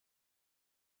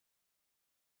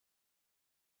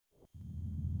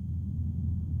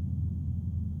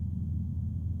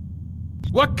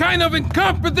What kind of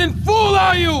incompetent fool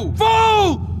are you?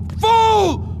 Fool!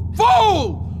 Fool!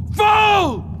 Fool!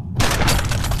 Fool!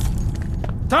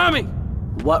 Tommy!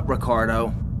 What,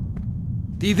 Ricardo?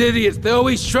 These idiots, they're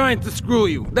always trying to screw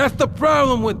you. That's the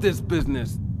problem with this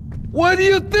business. What do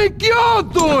you think you're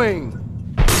doing?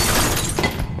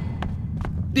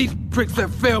 These pricks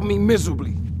have failed me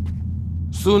miserably.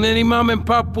 Soon any mom and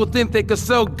pop will think they could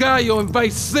sell Gallo in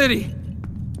Vice City.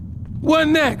 What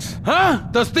next, huh?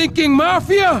 The stinking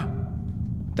mafia?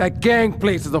 That gang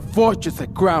place is a fortress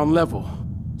at ground level.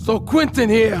 So Quentin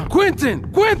here,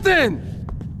 Quentin!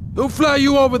 He'll fly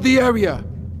you over the area.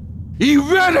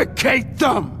 Eradicate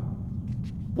them!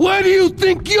 What do you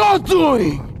think you're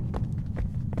doing?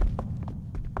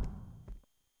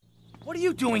 What are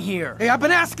you doing here? Hey, I've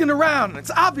been asking around.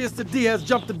 It's obvious that Diaz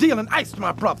jumped the deal and iced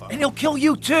my brother. And he'll kill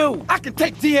you too. I can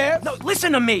take Diaz. No,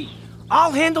 listen to me.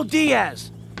 I'll handle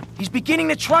Diaz. He's beginning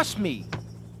to trust me.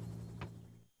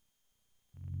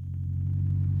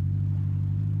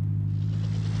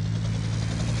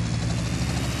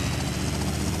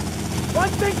 One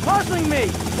thing puzzling me.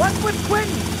 What's with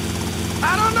Quentin?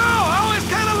 I don't know. I always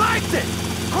kind of liked it.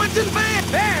 Quentin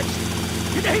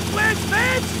Vance! Your name's Lance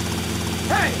Vance?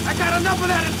 Hey, I got enough of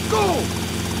that in school!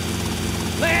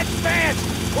 Lance Vance,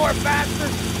 poor bastard!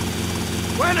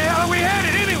 Where the hell are we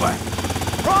headed anyway?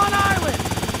 Prawn Island!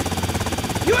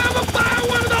 You ever fire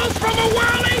one of those from a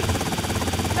whirly?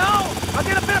 No! I'll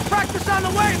get a bit of practice on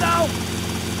the way, though!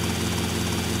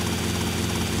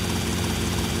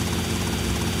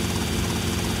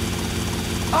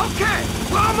 Okay,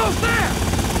 we're almost there!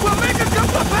 We'll make a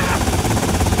couple of passes!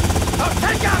 Now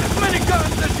take out as many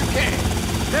guns as you can!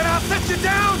 Then I'll set you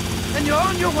down, and you're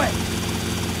on your way.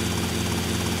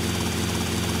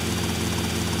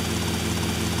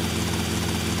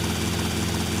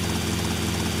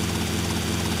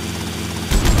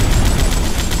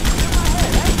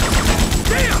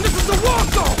 Damn, this is a war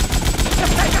zone!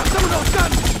 Let's take out some of those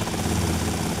guns!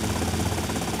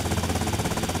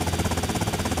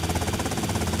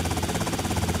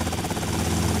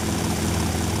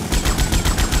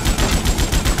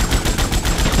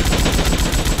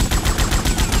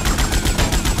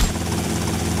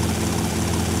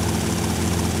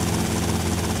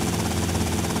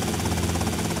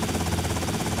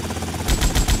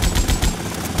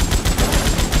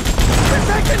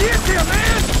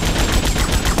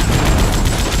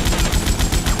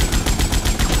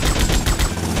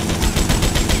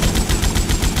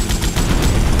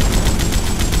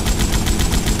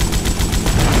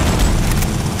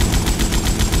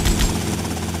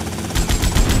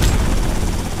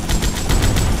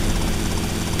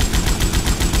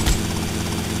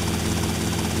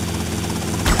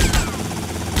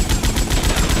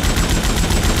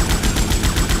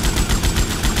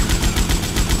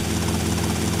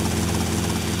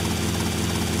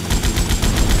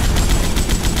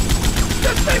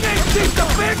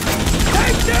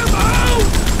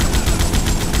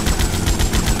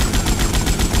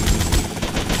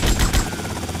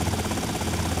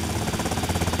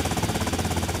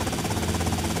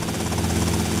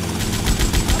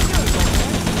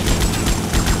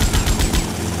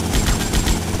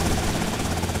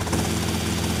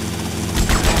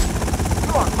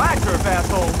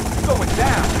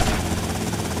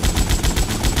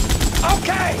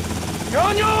 You're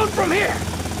on your own from here.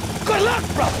 Good luck,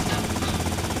 brother.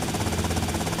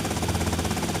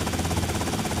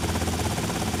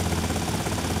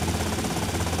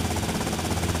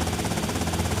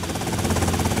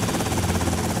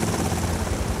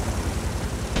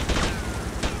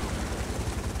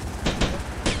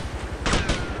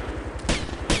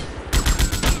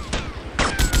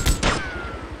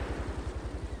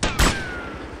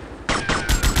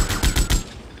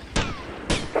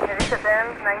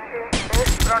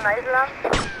 From Island.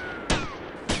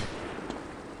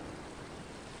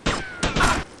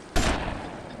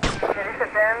 There is a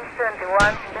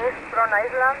 10-21 east from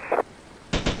Island.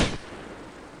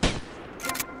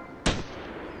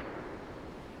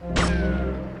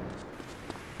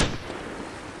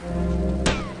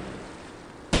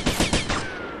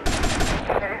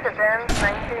 There is a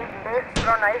 10-19 east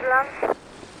from Island.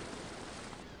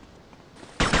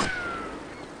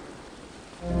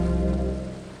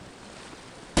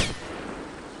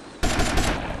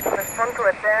 Respond to a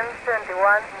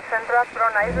 10-21 Central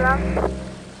Front Island.